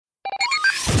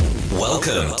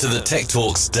Welcome to the Tech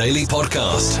Talks Daily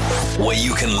Podcast, where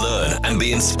you can learn and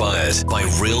be inspired by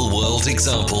real-world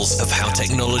examples of how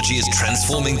technology is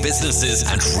transforming businesses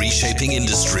and reshaping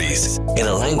industries in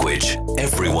a language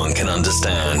everyone can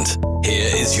understand.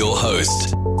 Here is your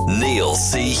host, Neil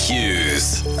C.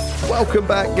 Hughes. Welcome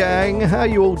back, gang. How are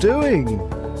you all doing?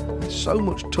 So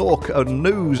much talk and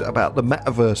news about the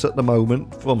Metaverse at the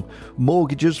moment, from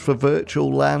mortgages for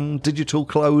virtual land, digital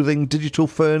clothing, digital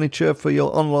furniture for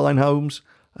your online homes,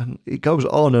 and it goes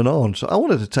on and on. So I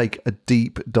wanted to take a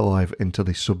deep dive into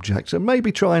this subject and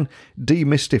maybe try and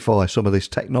demystify some of this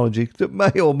technology that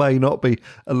may or may not be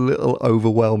a little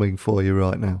overwhelming for you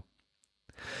right now.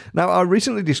 Now, I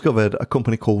recently discovered a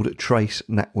company called Trace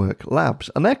Network Labs,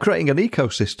 and they're creating an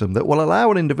ecosystem that will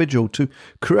allow an individual to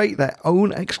create their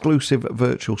own exclusive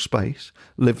virtual space,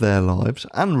 live their lives,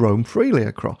 and roam freely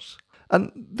across.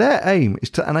 And their aim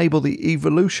is to enable the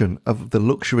evolution of the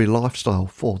luxury lifestyle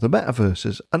for the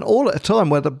metaverses, and all at a time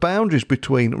where the boundaries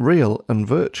between real and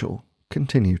virtual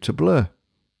continue to blur.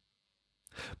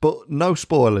 But no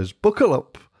spoilers, buckle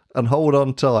up and hold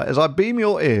on tight as I beam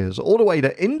your ears all the way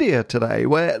to India today,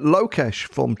 where Lokesh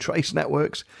from Trace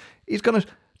Networks is going to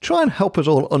try and help us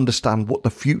all understand what the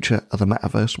future of the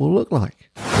metaverse will look like.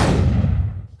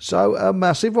 So a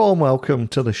massive warm welcome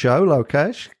to the show,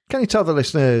 Lokesh. Can you tell the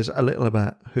listeners a little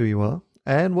about who you are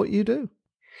and what you do?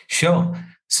 Sure.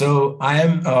 So I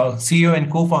am CEO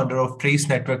and co-founder of Trace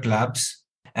Network Labs,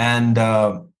 and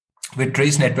with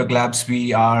Trace Network Labs,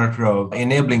 we are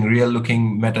enabling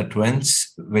real-looking meta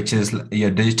twins, which is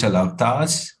your digital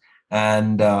avatars,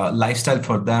 and lifestyle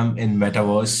for them in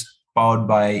Metaverse, powered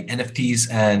by NFTs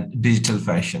and digital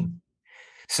fashion.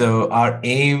 So our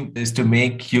aim is to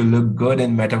make you look good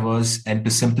in Metaverse and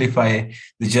to simplify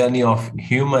the journey of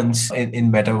humans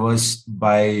in Metaverse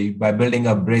by building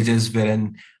up bridges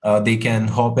wherein they can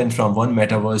hop in from one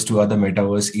Metaverse to other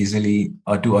Metaverse easily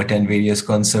to attend various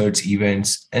concerts,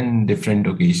 events, and different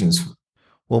occasions.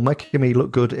 Well, making me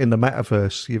look good in the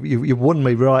Metaverse, you won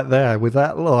me right there with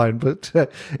that line. But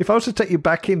if I was to take you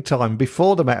back in time,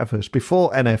 before the Metaverse, before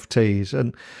NFTs,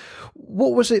 and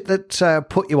what was it that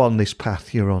put you on this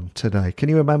path you're on today? Can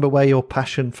you remember where your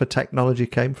passion for technology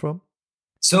came from?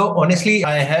 So honestly,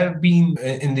 I have been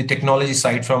in the technology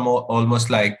side from almost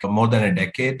like more than a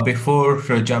decade. Before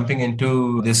jumping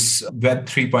into this Web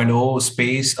 3.0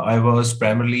 space, I was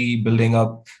primarily building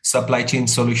up supply chain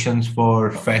solutions for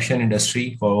fashion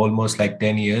industry for almost like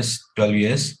 10 years, 12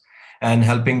 years, and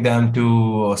helping them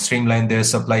to streamline their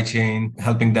supply chain,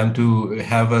 helping them to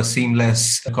have a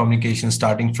seamless communication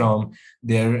starting from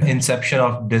their inception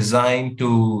of design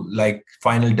to like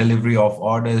final delivery of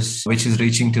orders, which is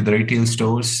reaching to the retail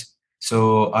stores.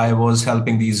 So I was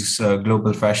helping these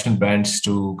global fashion brands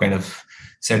to kind of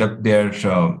set up their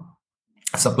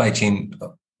supply chain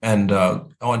and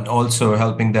also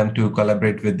helping them to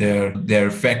collaborate with their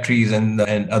factories and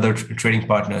other trading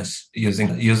partners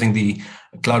using the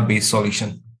cloud-based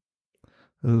solution.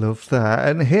 Love that.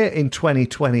 And here in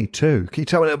 2022, can you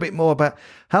tell me a little bit more about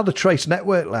how the Trace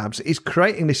Network Labs is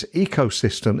creating this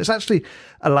ecosystem that's actually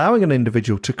allowing an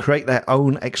individual to create their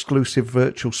own exclusive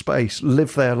virtual space,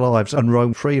 live their lives and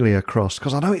roam freely across?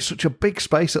 Because I know it's such a big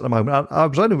space at the moment. I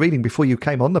was only reading before you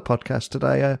came on the podcast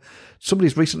today,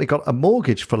 somebody's recently got a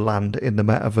mortgage for land in the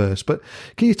Metaverse. But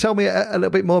can you tell me a little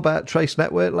bit more about Trace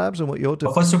Network Labs and what you're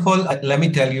doing? First of all, let me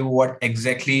tell you what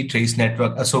exactly Trace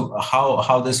Network, so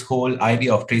how this whole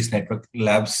idea of Trace Network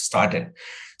Labs started.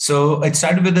 So it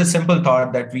started with a simple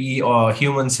thought that we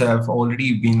humans have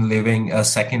already been living a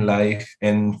second life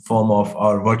in form of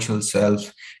our virtual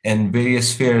self in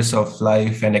various spheres of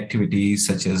life and activities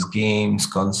such as games,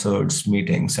 concerts,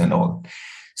 meetings, and all.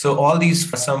 So all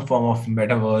these are some form of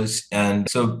metaverse. And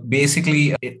so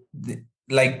basically,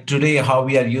 like today, how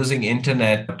we are using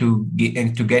internet to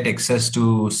get access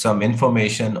to some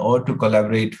information or to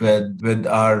collaborate with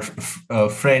our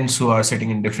friends who are sitting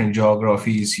in different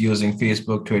geographies using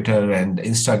Facebook, Twitter, and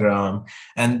Instagram.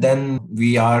 And then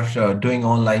we are doing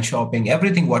online shopping,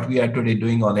 everything what we are today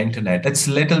doing on internet. It's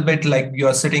a little bit like you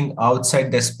are sitting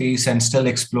outside the space and still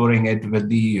exploring it with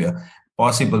the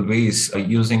possible ways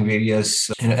using various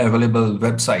available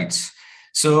websites.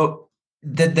 So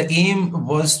the aim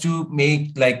was to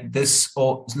make like this,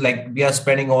 like we are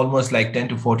spending almost like 10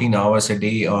 to 14 hours a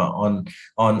day on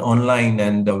online,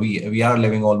 and we are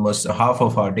living almost half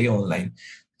of our day online.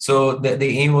 So the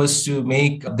aim was to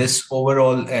make this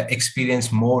overall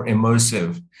experience more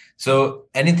immersive. So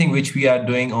anything which we are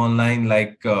doing online,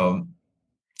 like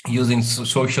using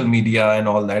social media and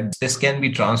all that. This can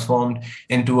be transformed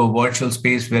into a virtual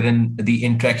space wherein the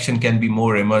interaction can be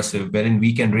more immersive, wherein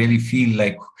we can really feel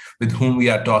like with whom we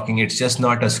are talking. It's just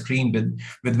not a screen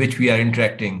with which we are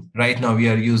interacting. Right now, we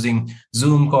are using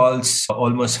Zoom calls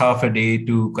almost half a day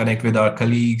to connect with our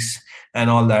colleagues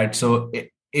and all that. So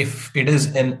if it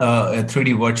is in a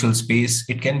 3D virtual space,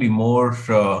 it can be a more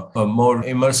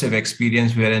immersive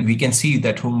experience wherein we can see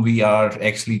that whom we are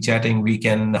actually chatting. We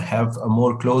can have a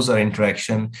more closer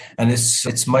interaction, and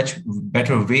it's much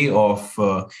better way of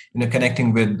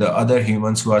connecting with the other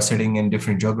humans who are sitting in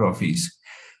different geographies.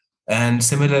 And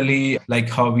similarly, like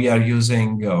how we are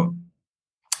using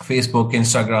Facebook,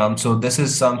 Instagram. So this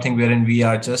is something wherein we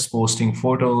are just posting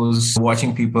photos,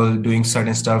 watching people doing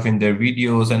certain stuff in their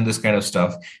videos and this kind of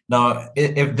stuff. Now,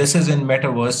 if this is in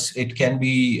metaverse, it can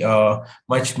be a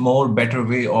much more better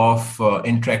way of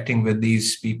interacting with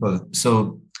these people.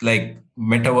 So like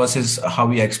metaverse is how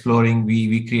we are exploring.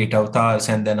 We create avatars,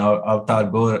 and then our avatar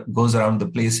goes around the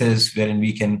places wherein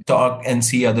we can talk and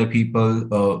see other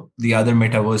people, the other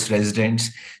metaverse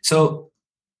residents. So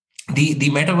the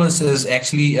metaverse is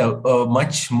actually a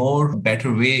much more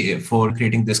better way for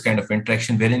creating this kind of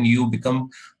interaction wherein you become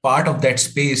part of that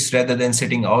space rather than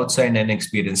sitting outside and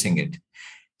experiencing it.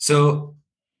 So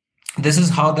this is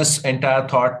how this entire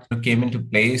thought came into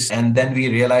place. And then we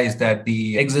realized that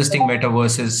the existing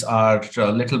metaverses are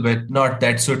a little bit not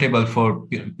that suitable for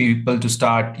people to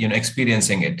start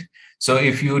experiencing it. So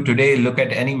if you today look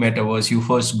at any metaverse, you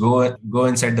first go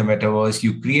inside the metaverse,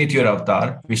 you create your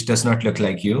avatar, which does not look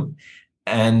like you.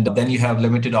 And then you have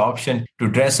limited option to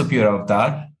dress up your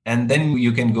avatar. And then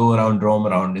you can go around, roam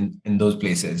around in those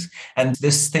places. And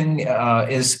this thing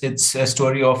it's a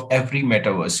story of every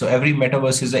metaverse. So every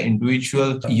metaverse is an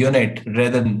individual unit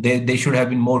rather than they should have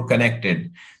been more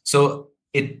connected. So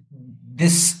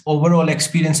this overall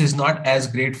experience is not as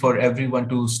great for everyone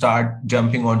to start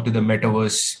jumping onto the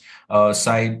metaverse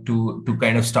side to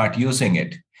kind of start using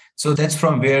it. So that's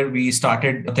from where we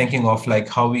started thinking of like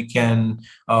how we can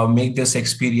make this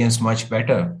experience much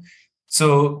better.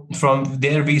 So from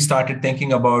there, we started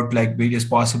thinking about like various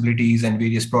possibilities and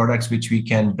various products which we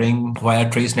can bring via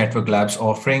Trace Network Labs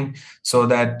offering so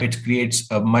that it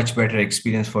creates a much better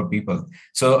experience for people.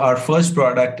 So our first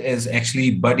product is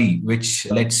actually Buddy, which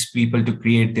lets people to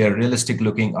create their realistic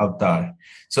looking avatar.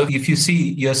 So if you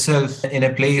see yourself in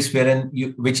a place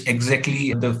which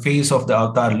exactly the face of the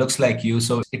avatar looks like you,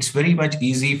 so it's very much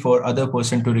easy for other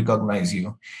person to recognize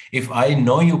you. If I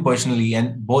know you personally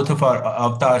and both of our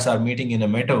avatars are meeting in a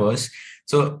metaverse,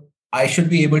 so I should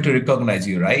be able to recognize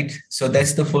you, right? So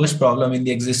that's the first problem in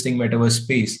the existing metaverse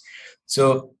space.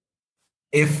 So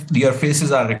if your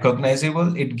faces are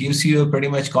recognizable, it gives you a pretty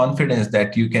much confidence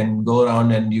that you can go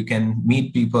around and you can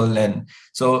meet people. And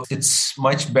so it's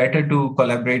much better to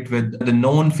collaborate with the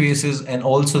known faces, and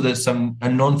also there's some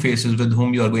unknown faces with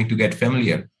whom you are going to get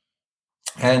familiar.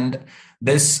 And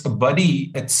this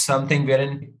Buddy, it's something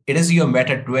wherein it is your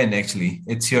meta twin, actually.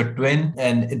 It's your twin.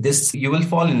 And this, you will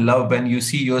fall in love when you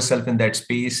see yourself in that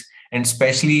space. And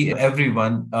especially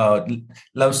everyone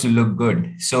loves to look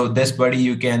good. So this Buddy,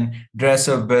 you can dress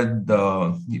up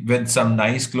with some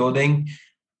nice clothing,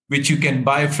 which you can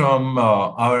buy from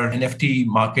our NFT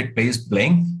marketplace,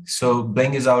 Bling. So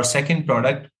Bling is our second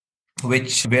product,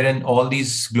 wherein all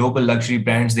these global luxury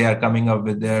brands, they are coming up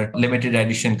with their limited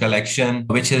edition collection,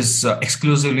 which is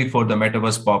exclusively for the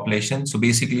metaverse population. So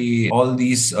basically all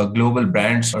these global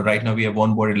brands, right now we have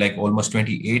onboarded like almost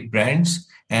 28 brands.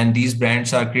 And these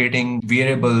brands are creating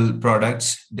wearable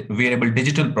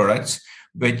digital products,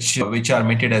 which are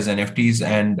minted as NFTs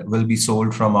and will be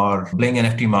sold from our Bling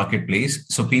NFT marketplace.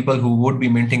 So people who would be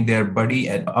minting their Buddy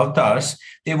and avatars,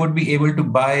 they would be able to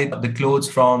buy the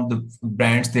clothes from the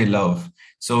brands they love.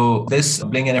 So this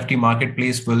Bling NFT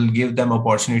marketplace will give them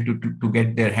opportunity to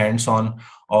get their hands on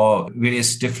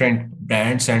various different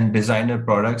brands and designer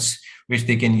products, which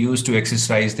they can use to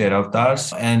accessorize their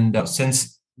avatars. And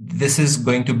since this is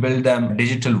going to build them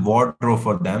digital wardrobe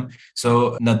for them.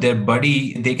 So now their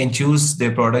Buddy, they can choose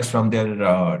their products from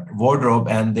their wardrobe,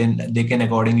 and then they can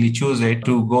accordingly choose it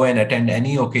to go and attend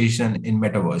any occasion in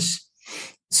Metaverse.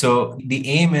 So the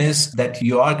aim is that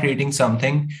you are creating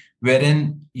something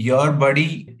wherein your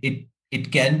Buddy, it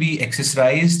can be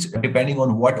accessorized depending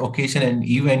on what occasion and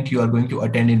event you are going to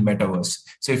attend in Metaverse.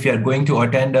 So if you are going to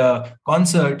attend a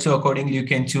concert, so accordingly you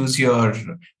can choose your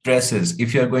dresses.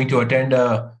 If you are going to attend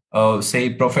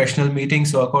say professional meeting,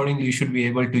 so accordingly you should be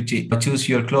able to choose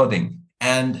your clothing.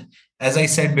 And as I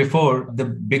said before, the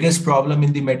biggest problem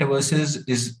in the metaverses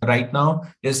is right now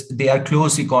is they are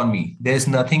closed economy. There's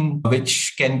nothing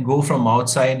which can go from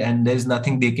outside, and there's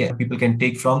nothing people can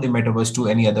take from the metaverse to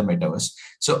any other metaverse.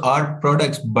 So our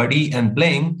products, Buddy and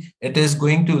Bling, it is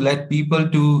going to let people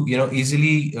to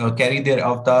easily carry their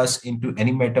avatars into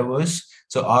any metaverse.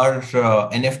 So our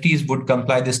NFTs would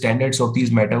comply the standards of these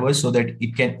metaverse so that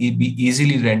it can be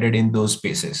easily rendered in those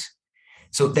spaces.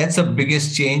 So that's the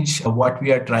biggest change of what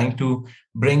we are trying to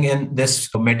bring in this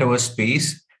metaverse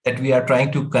space, that we are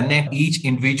trying to connect each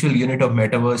individual unit of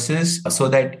metaverses so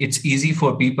that it's easy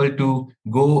for people to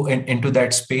go into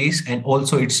that space. And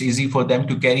also it's easy for them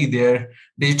to carry their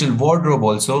digital wardrobe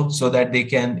also, so that they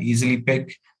can easily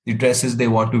pick the dresses they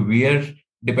want to wear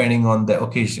depending on the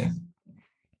occasion.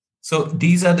 So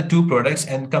these are the two products.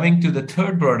 And coming to the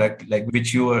third product, like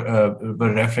which you were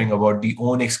referring about, the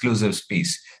own exclusive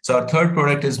space. So our third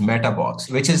product is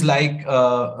MetaBox, which is like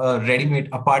a ready-made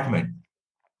apartment.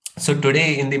 So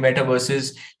today in the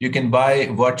metaverses, you can buy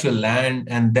virtual land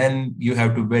and then you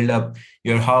have to build up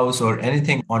your house or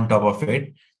anything on top of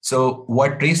it. So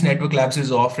what Trace Network Labs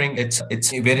is offering, it's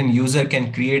wherein user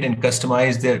can create and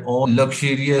customize their own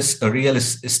luxurious real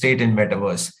estate in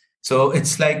metaverse. So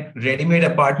it's like ready-made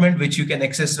apartment, which you can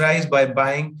accessorize by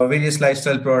buying various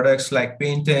lifestyle products like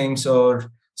paintings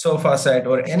or sofa set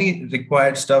or any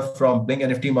required stuff from Bling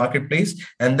NFT marketplace.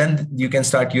 And then you can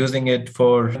start using it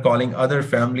for calling other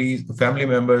family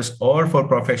members or for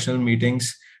professional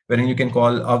meetings, wherein you can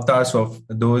call avatars of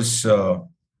those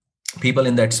people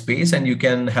in that space, and you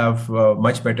can have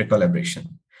much better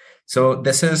collaboration. So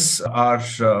this is our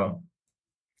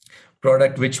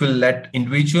product, which will let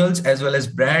individuals as well as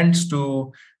brands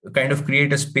to kind of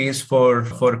create a space for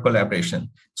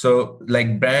collaboration. So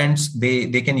like brands,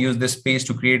 they can use this space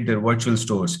to create their virtual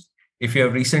stores. If you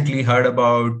have recently heard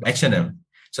about H&M,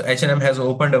 so H&M has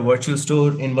opened a virtual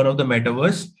store in one of the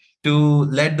metaverse to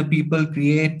let the people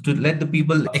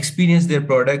experience their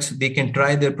products. They can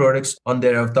try their products on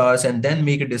their avatars and then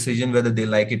make a decision whether they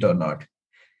like it or not.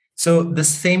 So the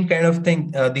same kind of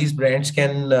thing, these brands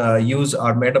can use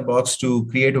our MetaBox to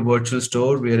create a virtual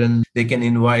store wherein they can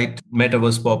invite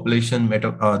metaverse population,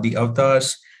 the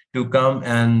avatars, to come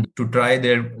and to try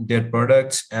their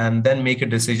products and then make a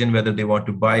decision whether they want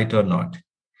to buy it or not.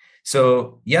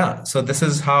 So so this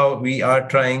is how we are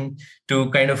trying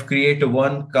to kind of create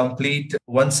one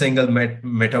single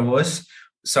metaverse,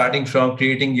 starting from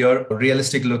creating your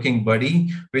realistic looking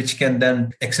buddy, which can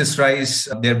then accessorize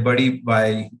their buddy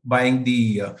by buying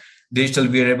the digital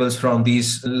wearables from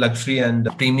these luxury and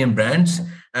premium brands.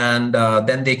 And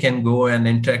then they can go and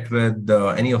interact with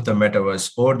any of the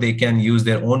metaverse, or they can use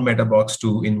their own MetaBox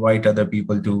to invite other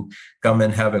people to come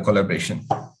and have a collaboration.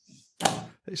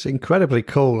 It's incredibly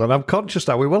cool. And I'm conscious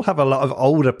that we will have a lot of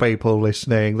older people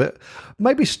listening that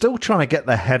maybe still trying to get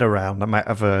their head around the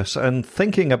metaverse and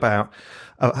thinking about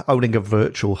owning a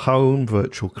virtual home,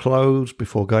 virtual clothes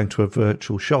before going to a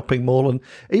virtual shopping mall, and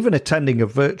even attending a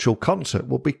virtual concert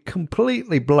will be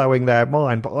completely blowing their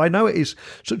mind. But I know it is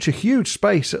such a huge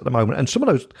space at the moment, and some of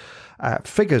those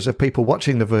figures of people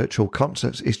watching the virtual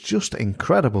concerts is just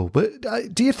incredible. But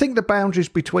do you think the boundaries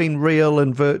between real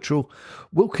and virtual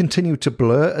will continue to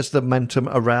blur as the momentum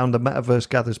around the metaverse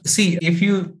gathers? See, if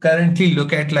you currently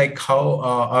look at like how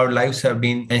our lives have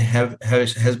been and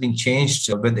has been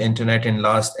changed with the internet in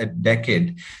last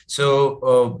decade.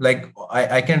 So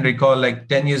I can recall like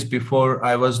 10 years before,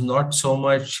 I was not so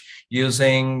much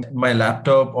using my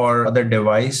laptop or other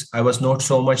device. I was not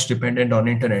so much dependent on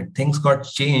internet. Things got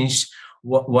changed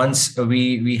once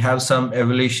we have some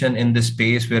evolution in this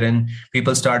space wherein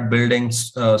people start building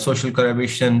social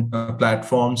collaboration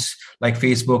platforms like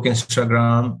Facebook,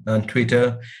 Instagram, and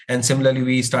Twitter. And similarly,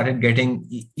 we started getting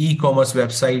e-commerce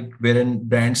website wherein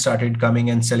brands started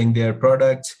coming and selling their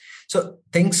products. So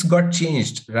things got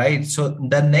changed, right? So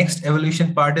the next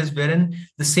evolution part is wherein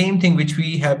the same thing which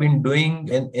we have been doing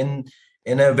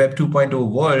in a Web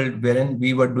 2.0 world, wherein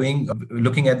we were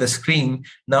looking at the screen.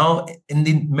 Now in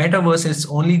the metaverse, it's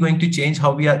only going to change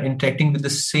how we are interacting with the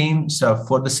same stuff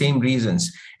for the same reasons.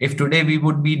 If today we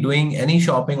would be doing any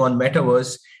shopping on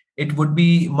metaverse, it would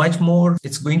be much more,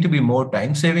 it's going to be more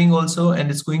time saving also,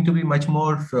 and it's going to be much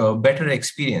more better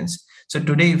experience. So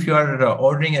today, if you are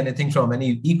ordering anything from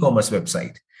any e-commerce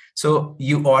website, so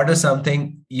you order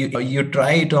something, you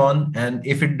try it on, and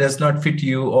if it does not fit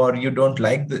you or you don't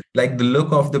like the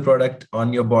look of the product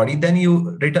on your body, then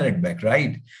you return it back,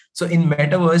 right? So in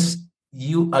metaverse,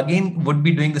 you again would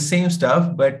be doing the same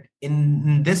stuff, but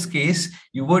in this case,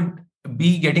 you would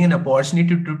be getting an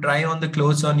opportunity to try on the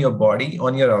clothes on your body,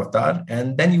 on your avatar,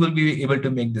 and then you will be able to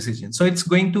make decisions. So it's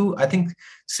going to, I think,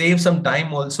 save some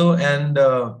time also. And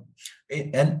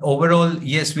overall,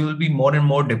 yes, we will be more and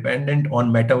more dependent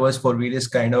on metaverse for various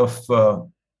kind of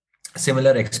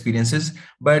similar experiences.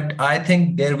 But I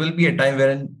think there will be a time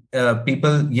wherein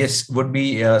people, yes, would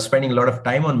be spending a lot of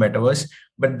time on metaverse.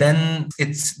 But then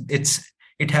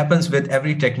it happens with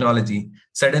every technology.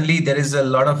 Suddenly there is a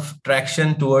lot of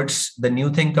traction towards the new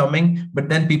thing coming, but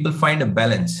then people find a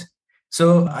balance.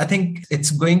 So I think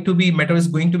metaverse is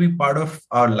going to be part of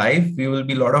our life. We will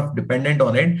be a lot of dependent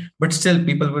on it, but still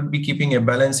people would be keeping a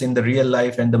balance in the real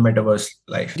life and the metaverse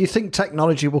life. Do you think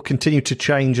technology will continue to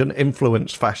change and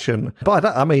influence fashion? By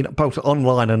that, I mean both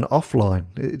online and offline.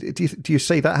 Do you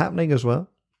see that happening as well?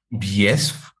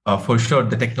 Yes, for sure.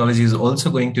 The technology is also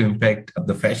going to impact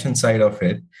the fashion side of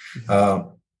it.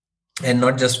 And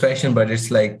not just fashion, but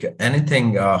it's like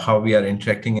anything, how we are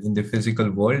interacting in the physical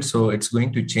world. So it's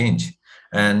going to change.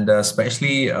 And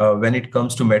especially when it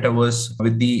comes to metaverse,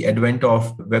 with the advent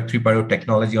of Web 3.0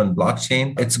 technology on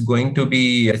blockchain, it's going to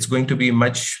be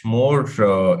much more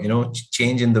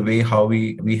change in the way how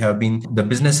we have been,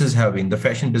 the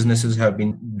fashion businesses have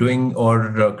been doing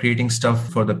or creating stuff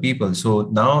for the people. So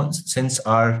now, since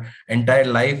our entire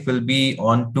life will be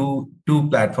on two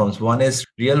platforms, one is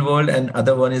real world and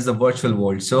other one is the virtual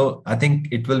world. So I think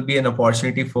it will be an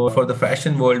opportunity for the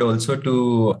fashion world also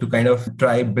to kind of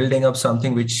try building up something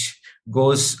which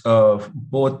goes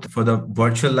both for the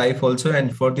virtual life also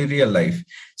and for the real life.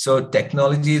 So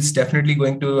technology is definitely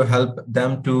going to help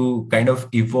them to kind of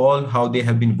evolve how they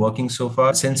have been working so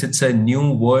far, since it's a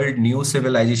new world, new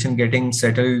civilization getting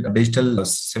settled, digital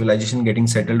civilization getting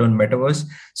settled on metaverse.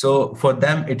 So for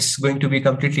them, it's going to be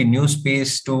completely new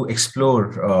space to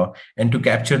explore and to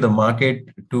capture the market,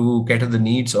 to cater the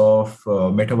needs of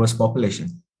metaverse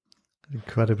population.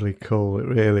 Incredibly cool, it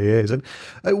really is. And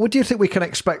what do you think we can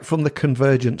expect from the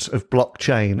convergence of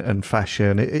blockchain and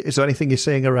fashion? Is there anything you're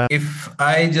seeing around? If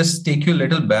I just take you a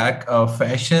little back,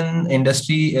 fashion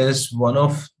industry is one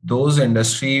of those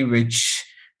industry which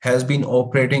has been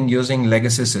operating using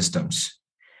legacy systems.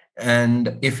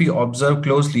 And if you observe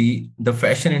closely, the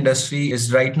fashion industry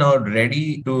is right now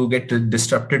ready to get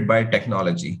disrupted by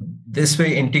technology. This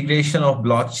way, integration of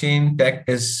blockchain tech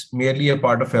is merely a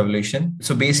part of evolution.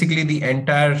 So basically, the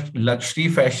entire luxury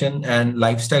fashion and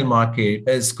lifestyle market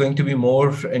is going to be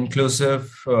more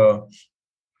inclusive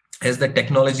as the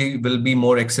technology will be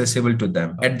more accessible to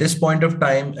them. At this point of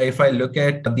time, if I look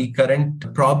at the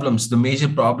current problems, the major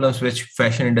problems which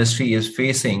fashion industry is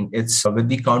facing, it's with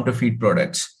the counterfeit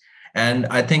products. And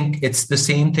I think it's the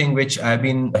same thing which I've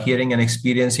been hearing and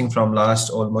experiencing from last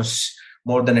almost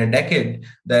more than a decade,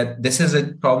 that this is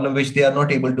a problem which they are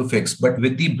not able to fix. But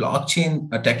with the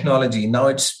blockchain technology, now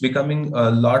it's becoming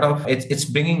it's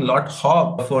bringing a lot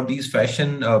hope for these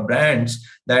fashion brands,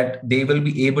 that they will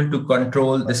be able to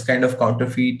control this kind of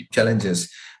counterfeit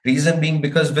challenges. Reason being,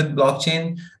 because with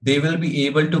blockchain, they will be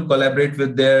able to collaborate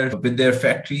with their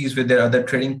factories, with their other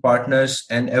trading partners,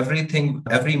 and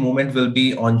every movement will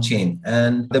be on chain.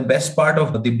 And the best part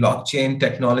of the blockchain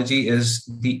technology is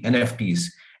the NFTs.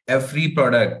 Every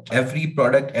product,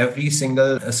 every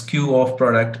single SKU of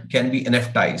product can be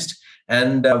NFTized.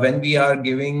 And when we are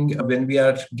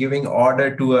giving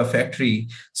order to a factory,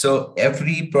 so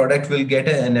every product will get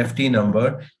an NFT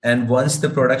number. And once the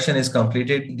production is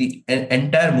completed, the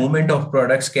entire movement of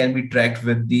products can be tracked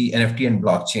with the NFT and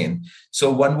blockchain.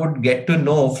 So one would get to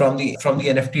know from the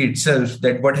NFT itself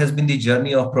that what has been the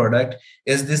journey of product.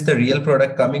 Is this the real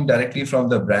product coming directly from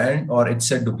the brand, or it's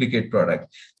a duplicate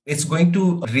product? It's going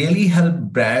to really help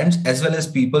brands as well as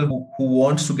people who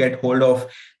wants to get hold of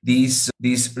these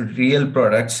real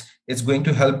products. It's going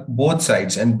to help both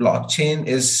sides. And blockchain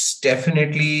is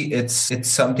definitely, it's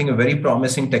something, a very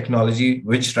promising technology,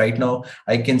 which right now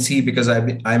I can see, because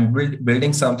I'm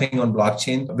building something on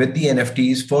blockchain with the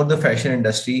NFTs for the fashion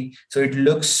industry. So it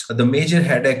looks the major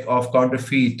headache of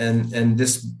counterfeit and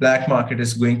this black market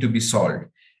is going to be solved.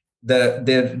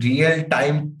 The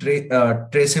real-time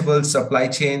traceable supply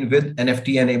chain with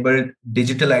NFT-enabled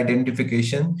digital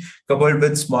identification, coupled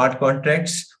with smart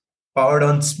contracts powered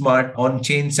on smart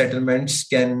on-chain settlements,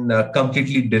 can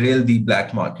completely derail the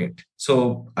black market.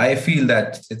 So I feel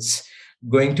that it's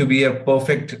going to be a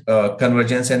perfect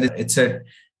convergence, and it's a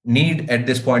need at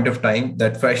this point of time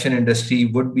that fashion industry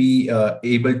would be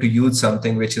able to use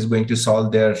something which is going to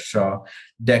solve their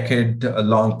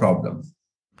decade-long problem.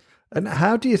 And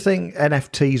how do you think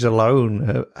NFTs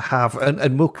alone have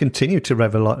and will continue to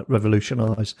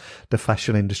revolutionize the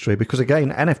fashion industry? Because again,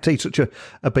 NFT is such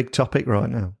a big topic right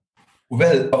now.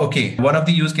 Well, okay. One of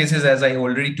the use cases, as I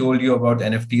already told you about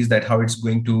NFTs, that how it's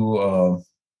going to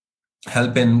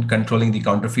help in controlling the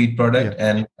counterfeit product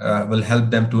and will help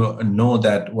them to know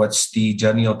that what's the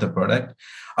journey of the product.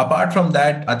 Apart from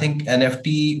that, I think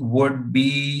NFT would be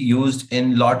used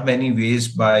in lot many ways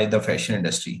by the fashion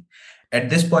industry. At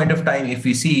this point of time, if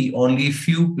we see only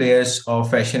few players of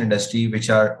fashion industry, which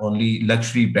are only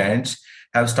luxury brands,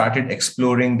 have started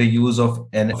exploring the use of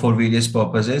N for various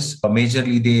purposes.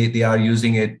 Majorly, they are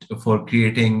using it for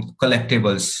creating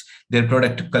collectibles, their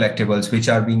product collectibles, which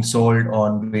are being sold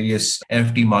on various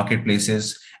NFT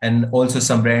marketplaces. And also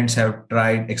some brands have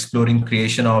tried exploring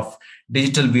creation of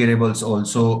digital wearables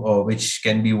also, which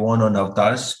can be worn on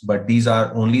avatars, but these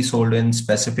are only sold in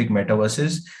specific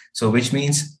metaverses. So which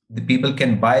means the people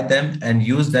can buy them and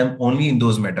use them only in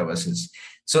those metaverses.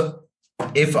 So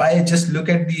if I just look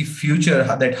at the future,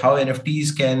 that how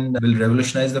NFTs will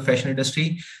revolutionize the fashion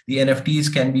industry, the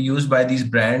NFTs can be used by these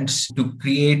brands to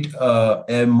create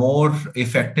a more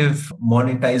effective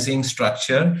monetizing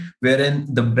structure,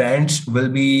 wherein the brands will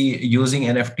be using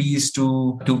NFTs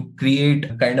to create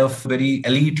a kind of very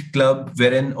elite club,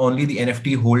 wherein only the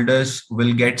NFT holders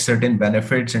will get certain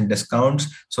benefits and discounts,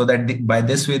 so that by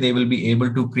this way they will be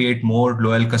able to create more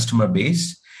loyal customer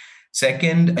base.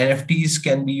 Second, NFTs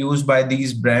can be used by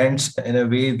these brands in a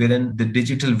way wherein the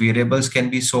digital variables can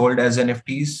be sold as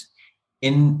NFTs.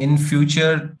 In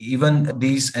future, even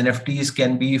these NFTs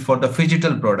can be for the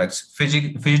phygital products.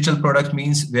 Phygital product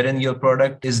means wherein your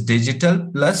product is digital,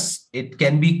 plus it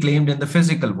can be claimed in the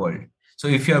physical world. So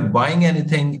if you're buying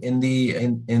anything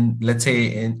in let's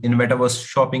say in metaverse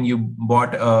shopping, you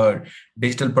bought a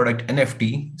digital product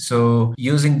NFT. So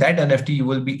using that NFT, you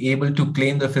will be able to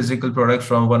claim the physical product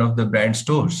from one of the brand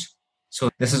stores.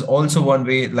 So this is also one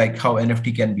way like how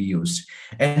NFT can be used.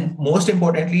 And most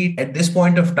importantly, at this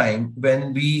point of time,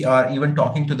 when we are even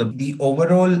talking to the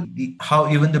overall,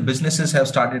 how even the businesses have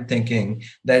started thinking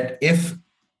that if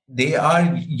they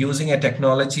are using a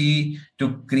technology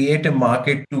to create a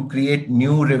market, to create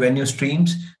new revenue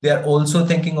streams, they are also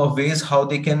thinking of ways how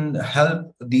they can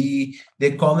help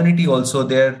their community, also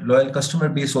their loyal customer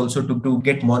base also to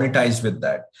get monetized with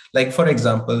that. Like for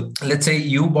example, let's say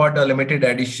you bought a limited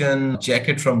edition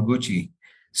jacket from Gucci.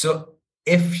 So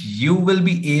if you will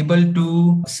be able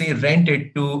to say rent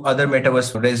it to other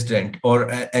metaverse resident or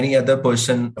any other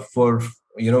person for,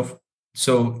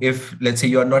 so if let's say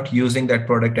you are not using that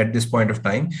product at this point of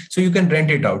time, so you can rent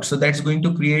it out. So that's going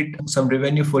to create some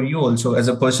revenue for you also as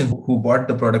a person who bought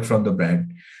the product from the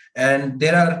brand. And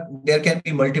there can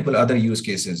be multiple other use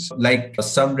cases, like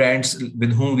some brands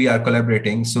with whom we are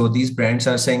collaborating. So these brands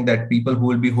are saying that people who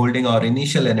will be holding our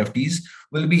initial NFTs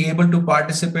will be able to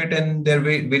participate in their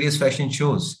various fashion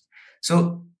shows.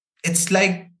 So it's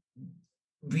like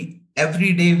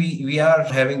every day we are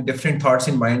having different thoughts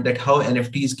in mind that how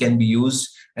NFTs can be used,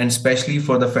 and especially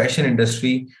for the fashion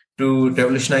industry, to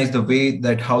revolutionize the way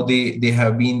that how they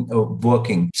have been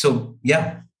working. So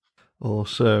yeah.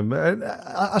 Awesome. And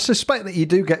I suspect that you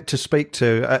do get to speak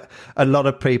to a lot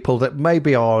of people that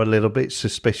maybe are a little bit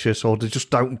suspicious or they just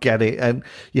don't get it, and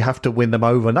you have to win them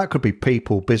over. And that could be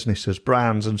people, businesses,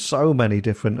 brands, and so many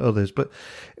different others. But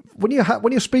when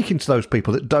you're speaking to those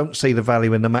people that don't see the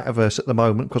value in the metaverse at the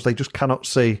moment because they just cannot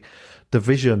see the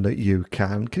vision that you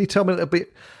can you tell me a little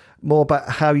bit more about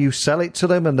how you sell it to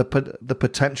them and the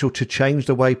potential to change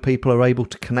the way people are able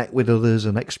to connect with others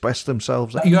and express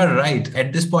themselves? You are right.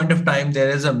 At this point of time, there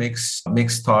is a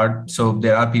mixed thought. So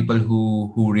there are people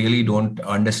who really don't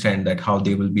understand that how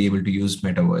they will be able to use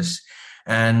metaverse.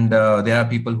 And there are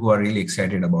people who are really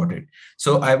excited about it.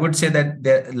 So I would say that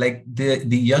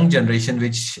the young generation,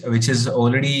 which is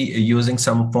already using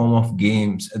some form of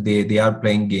games, they are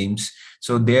playing games.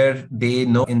 So they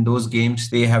know in those games,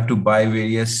 they have to buy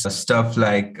various stuff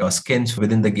like skins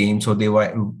within the game. So they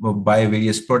buy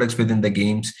various products within the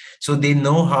games. So they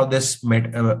know how this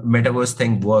metaverse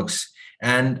thing works.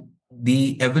 And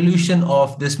the evolution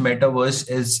of this metaverse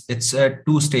it's a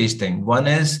two-stage thing. One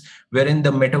is wherein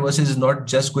the metaverse is not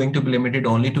just going to be limited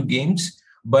only to games,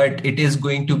 but it is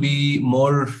going to be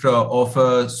more of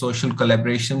a social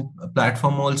collaboration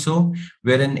platform also,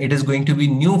 wherein it is going to be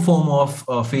new form of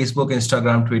Facebook,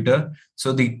 Instagram, Twitter.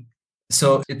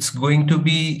 So it's going to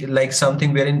be like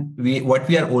something wherein what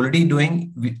we are already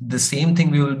doing, the same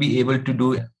thing we will be able to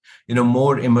do in a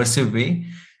more immersive way.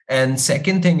 And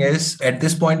second thing is, at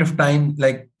this point of time,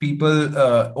 like people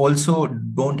also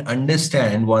don't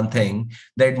understand one thing,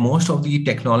 that most of the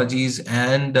technologies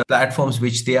and platforms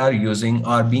which they are using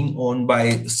are being owned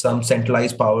by some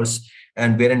centralized powers,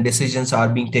 and wherein decisions are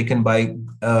being taken by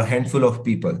a handful of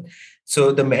people.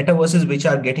 So the metaverses which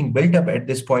are getting built up at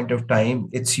this point of time,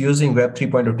 it's using Web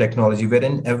 3.0 technology,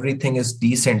 wherein everything is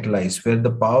decentralized, where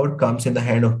the power comes in the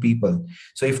hand of people.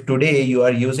 So if today you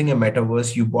are using a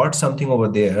metaverse, you bought something over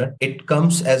there, it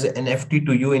comes as an NFT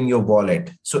to you in your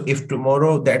wallet. So if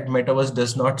tomorrow that metaverse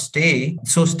does not stay,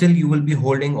 so still you will be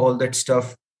holding all that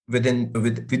stuff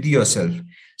with yourself.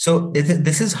 So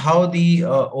this is how the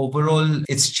overall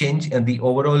it's changed, and the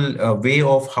overall way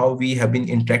of how we have been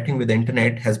interacting with the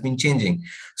internet has been changing.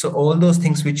 So all those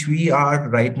things which we are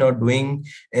right now doing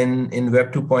in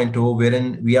Web 2.0,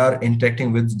 wherein we are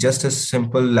interacting with just a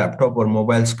simple laptop or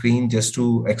mobile screen just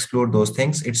to explore those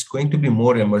things, it's going to be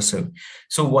more immersive.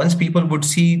 So once people would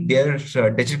see their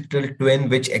digital twin,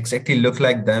 which exactly look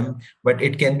like them, but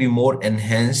it can be more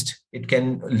enhanced, it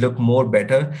can look more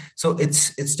better. So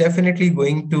it's definitely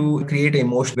going to create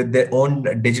emotion with their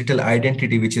own digital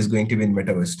identity, which is going to be in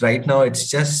metaverse. Right now it's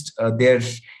just their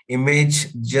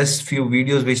image, just few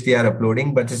videos which they are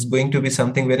uploading, but it's going to be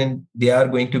something wherein they are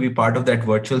going to be part of that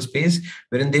virtual space,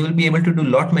 wherein they will be able to do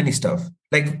lot many stuff.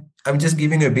 Like, I'm just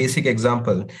giving you a basic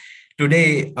example.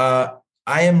 Today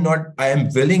I am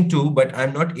willing to, but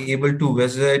I'm not able to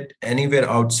visit anywhere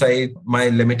outside my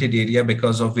limited area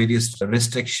because of various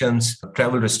restrictions,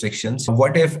 travel restrictions.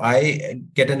 What if I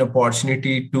get an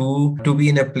opportunity to be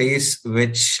in a place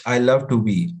which I love to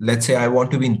be? Let's say I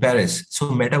want to be in Paris. So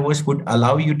metaverse would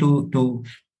allow you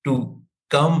to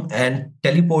come and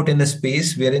teleport in a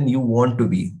space wherein you want to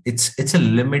be. It's a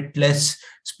limitless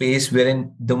space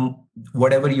wherein the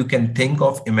whatever you can think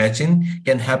of, imagine,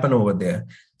 can happen over there.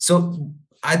 So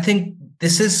I think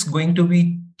this is going to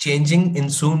be changing in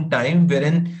soon time,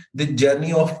 wherein the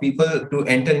journey of people to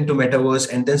enter into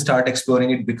metaverse and then start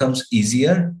exploring it becomes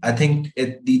easier. I think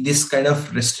this kind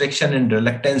of restriction and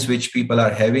reluctance which people are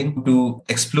having to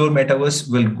explore metaverse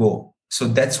will go. So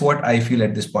that's what I feel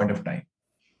at this point of time.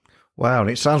 Wow, and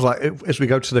it sounds like as we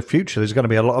go to the future, there's going to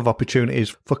be a lot of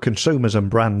opportunities for consumers and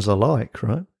brands alike,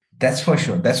 right? That's for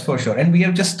sure. That's for sure. And we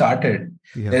have just started.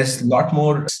 Yeah. There's a lot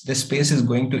more. This space is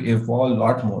going to evolve a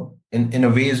lot more in a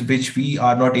ways which we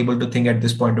are not able to think at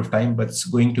this point of time, but it's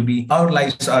going to be, our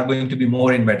lives are going to be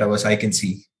more in metaverse, I can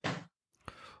see.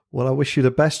 Well, I wish you the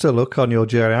best of luck on your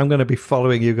journey. I'm going to be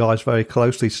following you guys very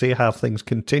closely, see how things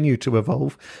continue to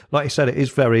evolve. Like you said, it is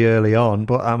very early on,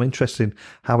 but I'm interested in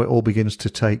how it all begins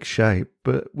to take shape.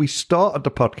 But we started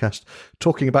the podcast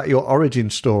talking about your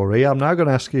origin story. I'm now going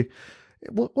to ask you,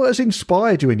 what has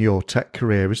inspired you in your tech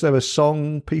career? Is there a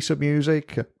song, piece of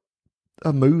music,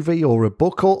 a movie or a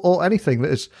book or anything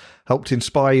that has helped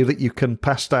inspire you that you can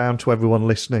pass down to everyone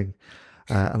listening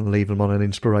and leave them on an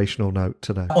inspirational note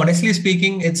today? Honestly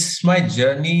speaking, it's my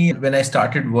journey. When I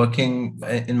started working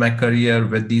in my career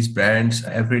with these brands,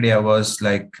 every day I was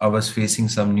facing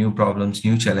some new problems,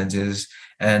 new challenges.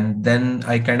 And then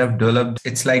I kind of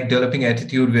it's like developing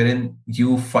attitude wherein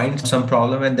you find some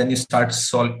problem and then you start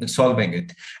solving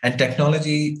it. And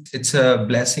technology, it's a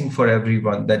blessing for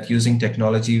everyone that using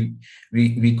technology,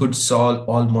 we could solve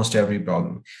almost every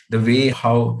problem. The way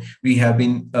how we have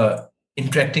been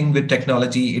interacting with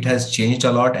technology, it has changed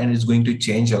a lot and it's going to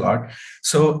change a lot.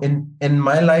 So in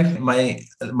my life, my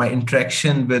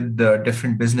interaction with the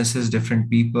different businesses,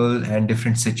 different people and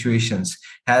different situations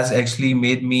has actually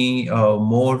made me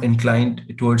more inclined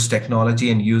towards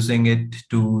technology and using it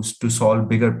to solve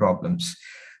bigger problems.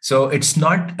 So it's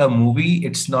not a movie,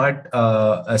 it's not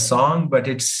a song, but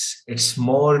it's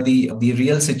more the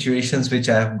real situations which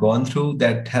I have gone through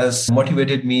that has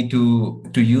motivated me to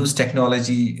use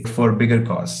technology for bigger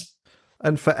cause.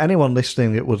 And for anyone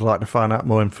listening that would like to find out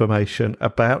more information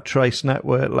about Trace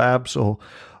Network Labs or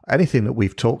anything that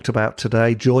we've talked about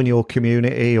today, join your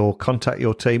community or contact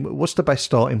your team, what's the best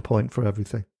starting point for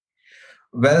everything?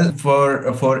 Well,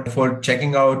 for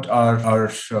checking out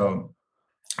our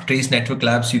Trace Network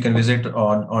Labs, you can visit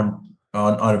on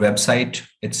our website.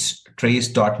 It's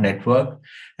trace.network.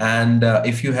 And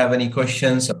if you have any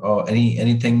questions or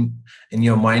anything in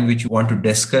your mind which you want to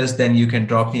discuss, then you can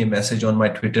drop me a message on my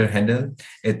Twitter handle.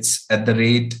 It's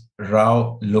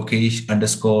 @Rao Lokesh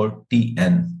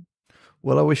 _TN.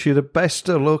 Well, I wish you the best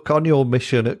of luck on your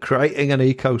mission at creating an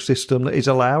ecosystem that is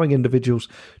allowing individuals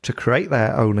to create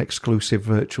their own exclusive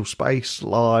virtual space,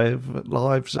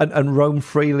 lives, and roam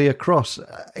freely across.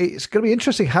 It's going to be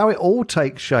interesting how it all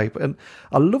takes shape. And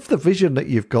I love the vision that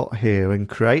you've got here in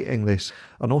creating this,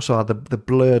 and also how the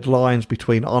blurred lines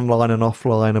between online and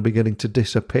offline are beginning to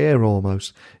disappear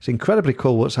almost. It's incredibly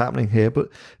cool what's happening here. But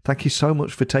thank you so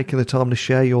much for taking the time to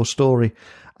share your story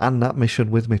and that mission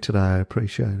with me today. I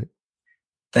appreciate it.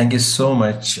 Thank you so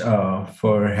much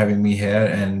for having me here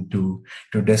and to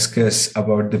discuss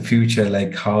about the future,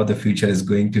 like how the future is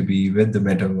going to be with the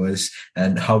metaverse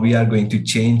and how we are going to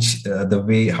change the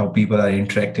way how people are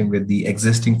interacting with the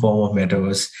existing form of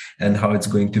metaverse and how it's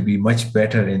going to be much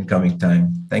better in coming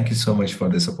time. Thank you so much for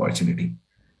this opportunity.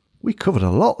 We covered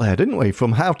a lot there, didn't we?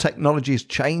 From how technology has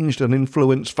changed and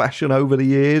influenced fashion over the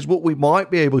years, what we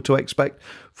might be able to expect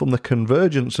from the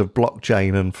convergence of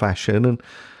blockchain and fashion, and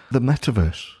the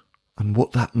metaverse, and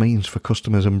what that means for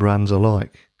customers and brands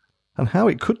alike, and how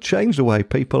it could change the way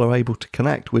people are able to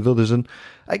connect with others and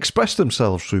express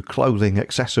themselves through clothing,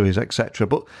 accessories, etc.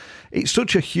 But it's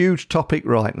such a huge topic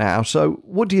right now, so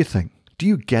what do you think? Do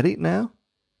you get it now?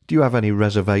 Do you have any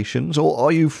reservations, or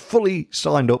are you fully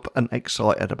signed up and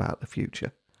excited about the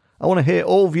future? I want to hear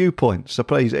all viewpoints, so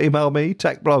please email me,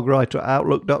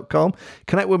 techblogwriter@outlook.com.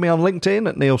 Connect with me on LinkedIn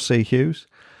at Neil C. Hughes.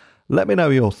 Let me know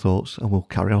your thoughts and we'll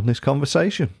carry on this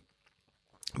conversation.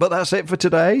 But that's it for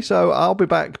today, so I'll be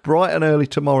back bright and early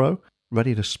tomorrow,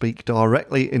 ready to speak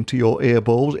directly into your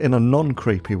earballs in a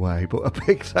non-creepy way. But a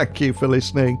big thank you for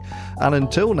listening, and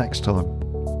until next time,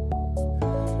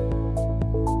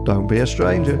 don't be a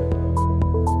stranger.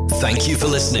 Thank you for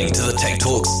listening to the Tech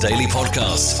Talks Daily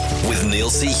Podcast with Neil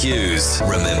C. Hughes.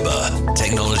 Remember,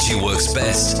 technology works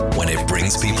best when it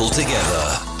brings people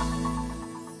together.